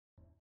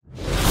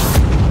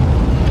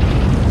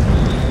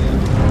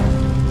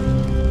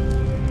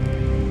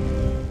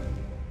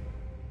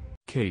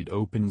Kate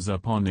opens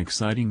up on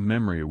exciting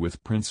memory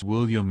with Prince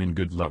William in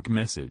good luck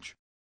message.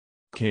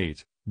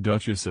 Kate,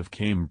 Duchess of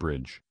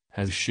Cambridge,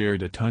 has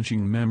shared a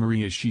touching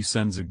memory as she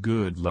sends a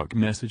good luck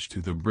message to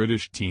the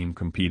British team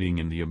competing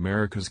in the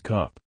America's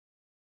Cup.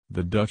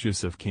 The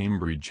Duchess of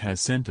Cambridge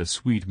has sent a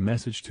sweet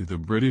message to the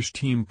British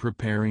team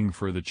preparing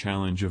for the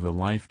challenge of a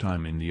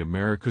lifetime in the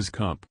America's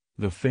Cup,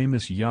 the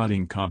famous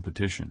yachting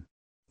competition.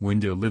 When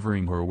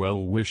delivering her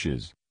well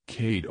wishes,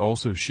 Kate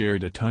also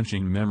shared a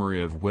touching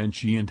memory of when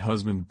she and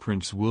husband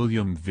Prince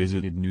William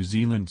visited New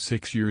Zealand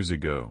 6 years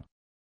ago.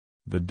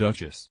 The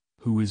Duchess,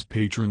 who is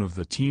patron of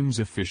the team's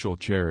official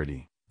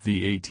charity,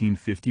 the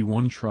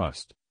 1851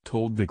 Trust,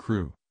 told the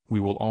crew, "We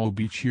will all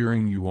be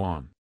cheering you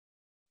on."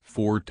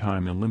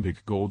 Four-time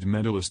Olympic gold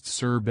medalist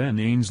Sir Ben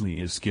Ainslie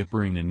is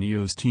skippering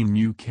Ineos Team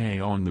UK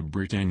on the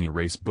Britannia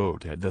race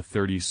boat at the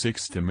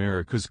 36th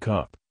America's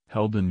Cup,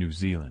 held in New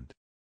Zealand.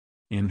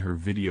 In her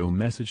video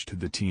message to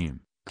the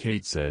team,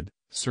 Kate said,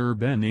 "Sir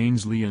Ben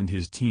Ainslie and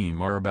his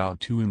team are about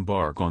to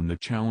embark on the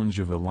challenge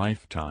of a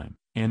lifetime,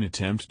 an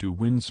attempt to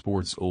win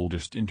sport's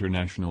oldest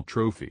international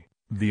trophy,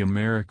 the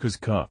America's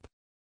Cup.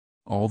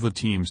 All the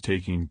teams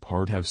taking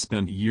part have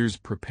spent years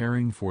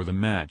preparing for the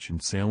match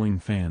and sailing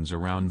fans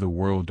around the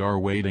world are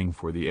waiting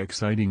for the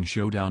exciting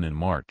showdown in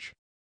March."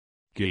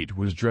 Kate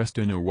was dressed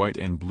in a white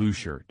and blue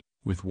shirt,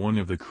 with one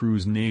of the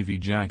crew's navy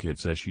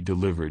jackets as she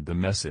delivered the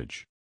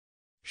message.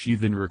 She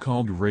then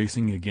recalled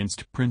racing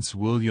against Prince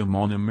William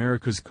on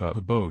America's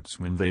Cup boats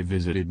when they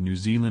visited New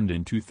Zealand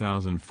in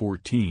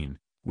 2014,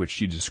 which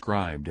she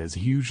described as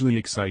hugely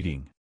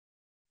exciting.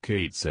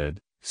 Kate said,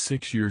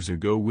 "6 years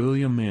ago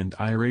William and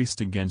I raced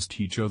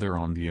against each other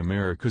on the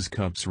America's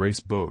Cup's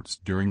race boats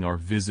during our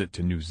visit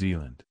to New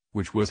Zealand,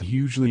 which was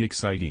hugely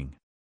exciting.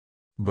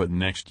 But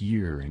next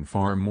year in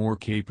far more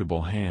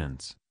capable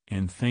hands,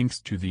 and thanks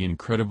to the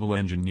incredible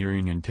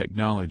engineering and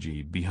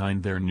technology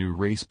behind their new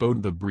race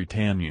boat the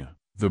Britannia,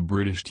 the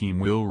British team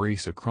will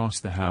race across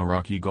the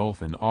Hauraki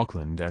Gulf in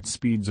Auckland at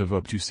speeds of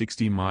up to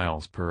 60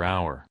 miles per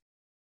hour."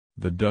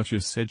 The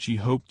Duchess said she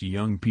hoped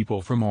young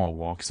people from all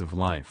walks of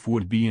life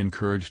would be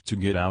encouraged to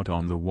get out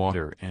on the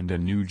water and a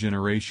new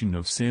generation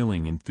of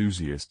sailing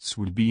enthusiasts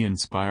would be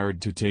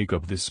inspired to take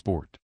up this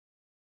sport.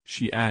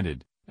 She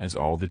added, "As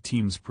all the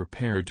teams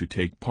prepare to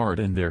take part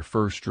in their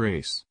first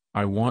race,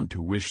 I want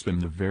to wish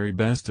them the very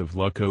best of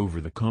luck over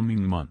the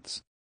coming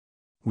months.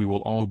 We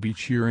will all be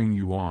cheering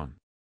you on."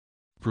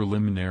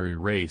 Preliminary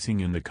racing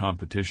in the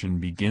competition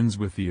begins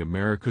with the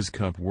America's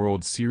Cup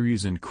World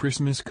Series and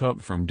Christmas Cup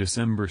from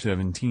December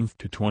 17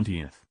 to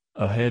 20,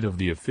 ahead of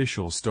the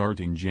official start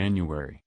in January.